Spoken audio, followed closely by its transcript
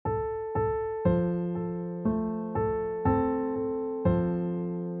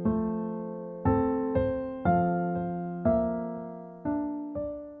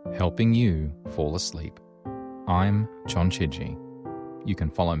helping you fall asleep. I'm John Chidgey. You can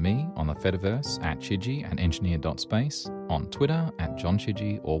follow me on the Fediverse at Chidgey and engineered.space, on Twitter at John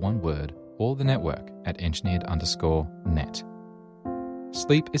Chidgey, or one word, or the network at engineered_net.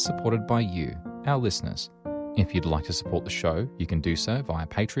 Sleep is supported by you, our listeners. If you'd like to support the show, you can do so via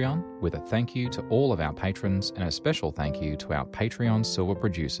Patreon, with a thank you to all of our patrons and a special thank you to our Patreon silver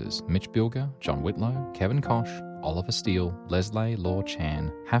producers Mitch Bilger, John Whitlow, Kevin Koch, Oliver Steele, Leslie Law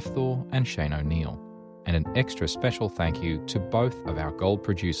Chan, Hafthor and Shane O'Neill. And an extra special thank you to both of our gold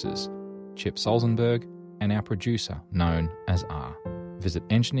producers, Chip Solzenberg and our producer known as R. Visit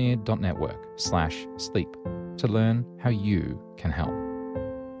engineered.network/sleep to learn how you can help.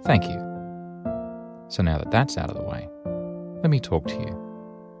 Thank you. So now that that's out of the way, let me talk to you,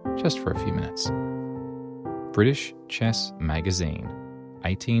 just for a few minutes. British Chess Magazine,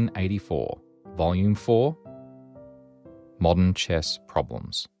 1884, Volume 4, Modern Chess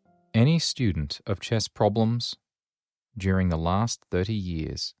Problems. Any student of chess problems during the last 30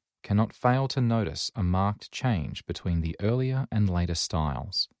 years cannot fail to notice a marked change between the earlier and later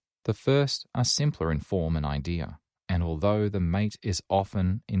styles. The first are simpler in form and idea, and although the mate is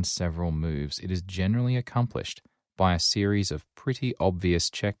often in several moves, it is generally accomplished by a series of pretty obvious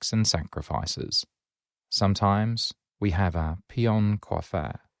checks and sacrifices. Sometimes we have a pion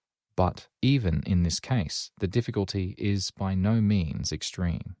coiffeur, but even in this case, the difficulty is by no means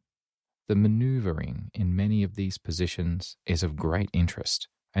extreme. The manoeuvring in many of these positions is of great interest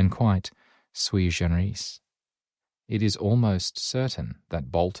and quite sui generis. It is almost certain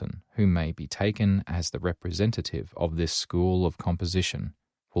that Bolton, who may be taken as the representative of this school of composition,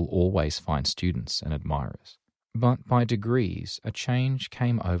 will always find students and admirers. But by degrees, a change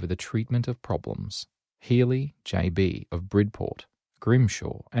came over the treatment of problems. Healy, J.B. of Bridport,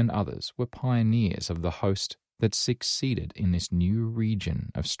 Grimshaw, and others were pioneers of the host that succeeded in this new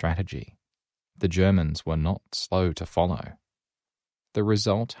region of strategy. The Germans were not slow to follow. The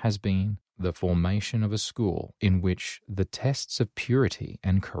result has been the formation of a school in which the tests of purity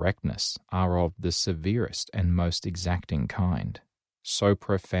and correctness are of the severest and most exacting kind. So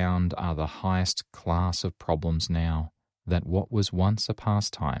profound are the highest class of problems now that what was once a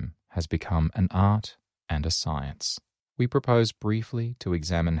pastime has become an art and a science. We propose briefly to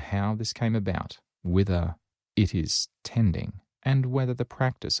examine how this came about, whither it is tending, and whether the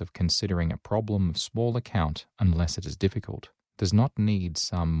practice of considering a problem of small account, unless it is difficult, does not need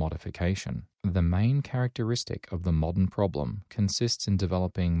some modification. The main characteristic of the modern problem consists in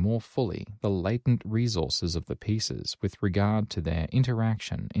developing more fully the latent resources of the pieces with regard to their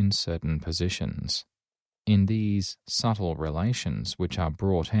interaction in certain positions. In these subtle relations which are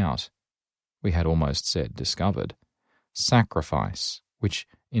brought out, we had almost said discovered, sacrifice, which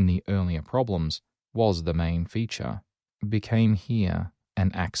in the earlier problems was the main feature, became here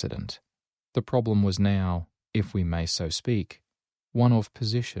an accident. The problem was now, if we may so speak, one of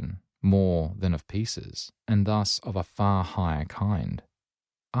position more than of pieces, and thus of a far higher kind.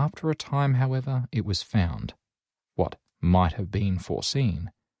 After a time, however, it was found, what might have been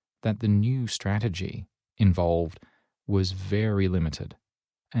foreseen, that the new strategy involved was very limited,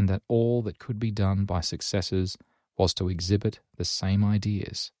 and that all that could be done by successors was to exhibit the same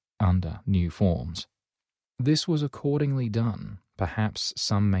ideas under new forms. This was accordingly done, perhaps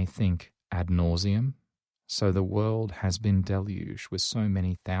some may think ad nauseam. So the world has been deluged with so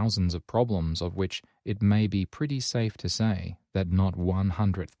many thousands of problems of which it may be pretty safe to say that not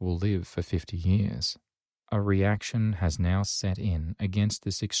 1/100th will live for 50 years. A reaction has now set in against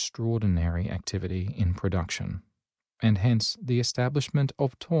this extraordinary activity in production, and hence the establishment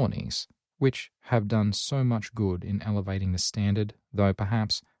of tourneys, which have done so much good in elevating the standard, though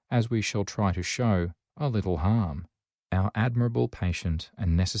perhaps, as we shall try to show, a little harm. Our admirable patient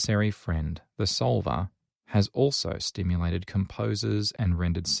and necessary friend, the solver, has also stimulated composers and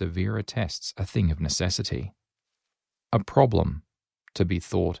rendered severer tests a thing of necessity. A problem, to be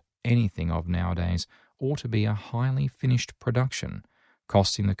thought anything of nowadays, ought to be a highly finished production,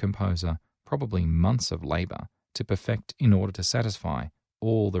 costing the composer probably months of labor to perfect in order to satisfy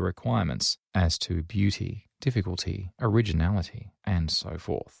all the requirements as to beauty, difficulty, originality, and so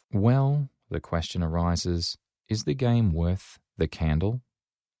forth. Well, the question arises, is the game worth the candle?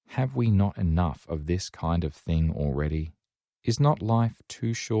 Have we not enough of this kind of thing already? Is not life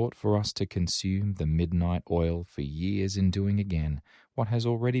too short for us to consume the midnight oil for years in doing again what has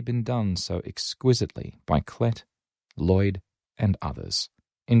already been done so exquisitely by Klett, Lloyd, and others,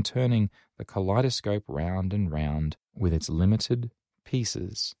 in turning the kaleidoscope round and round with its limited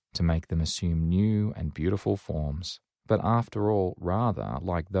pieces to make them assume new and beautiful forms, but after all rather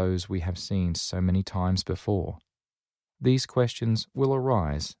like those we have seen so many times before? these questions will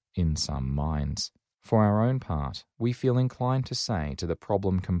arise in some minds. For our own part, we feel inclined to say to the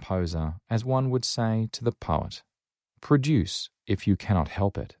problem composer as one would say to the poet, produce if you cannot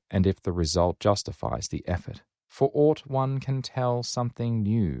help it, and if the result justifies the effort. For aught one can tell, something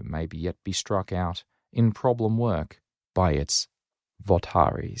new may yet be struck out in problem work by its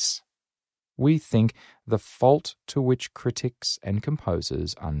votaries. We think the fault to which critics and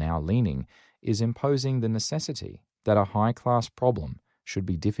composers are now leaning is imposing the necessity that a high-class problem should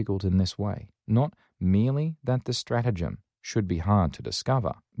be difficult in this way, not merely that the stratagem should be hard to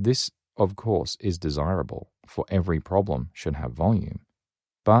discover. This, of course, is desirable, for every problem should have volume,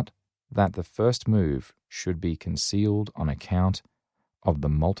 but that the first move should be concealed on account of the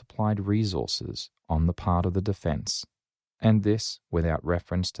multiplied resources on the part of the defense, and this without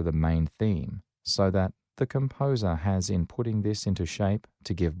reference to the main theme, so that the composer has in putting this into shape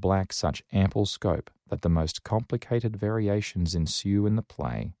to give black such ample scope that the most complicated variations ensue in the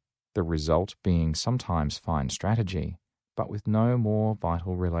play, the result being sometimes fine strategy, but with no more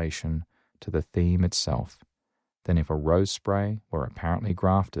vital relation to the theme itself than if a rose spray were apparently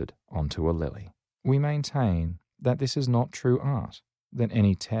grafted onto a lily. We maintain that this is not true art, that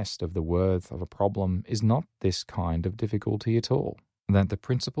any test of the worth of a problem is not this kind of difficulty at all, that the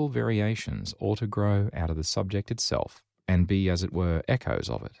principal variations ought to grow out of the subject itself and be, as it were, echoes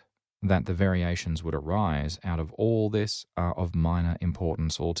of it, that the variations would arise out of all this are of minor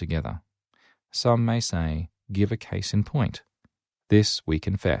importance altogether. Some may say, give a case in point. This, we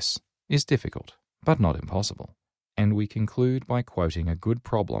confess, is difficult, but not impossible. And we conclude by quoting a good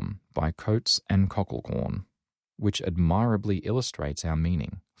problem by Coates and Cocklecorn, which admirably illustrates our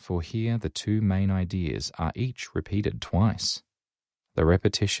meaning, for here the two main ideas are each repeated twice. The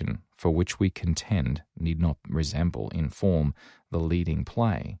repetition for which we contend need not resemble in form the leading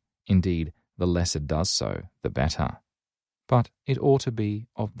play. Indeed, the less it does so, the better. But it ought to be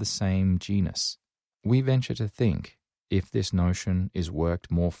of the same genus. We venture to think, if this notion is worked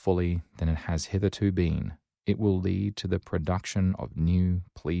more fully than it has hitherto been, it will lead to the production of new,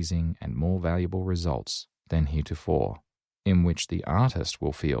 pleasing, and more valuable results than heretofore, in which the artist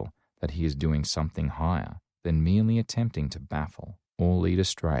will feel that he is doing something higher than merely attempting to baffle or lead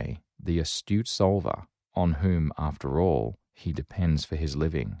astray the astute solver, on whom, after all, he depends for his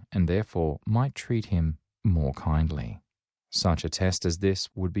living, and therefore might treat him more kindly. Such a test as this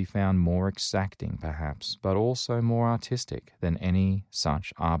would be found more exacting, perhaps, but also more artistic than any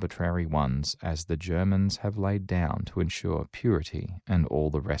such arbitrary ones as the Germans have laid down to ensure purity and all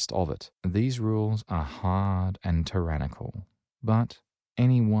the rest of it. These rules are hard and tyrannical, but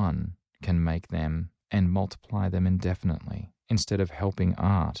any one can make them and multiply them indefinitely. Instead of helping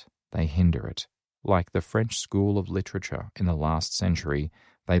art, they hinder it. Like the French school of literature in the last century,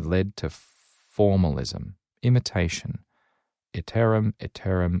 they led to formalism, imitation,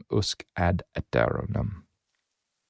 iterum usque ad aeternum.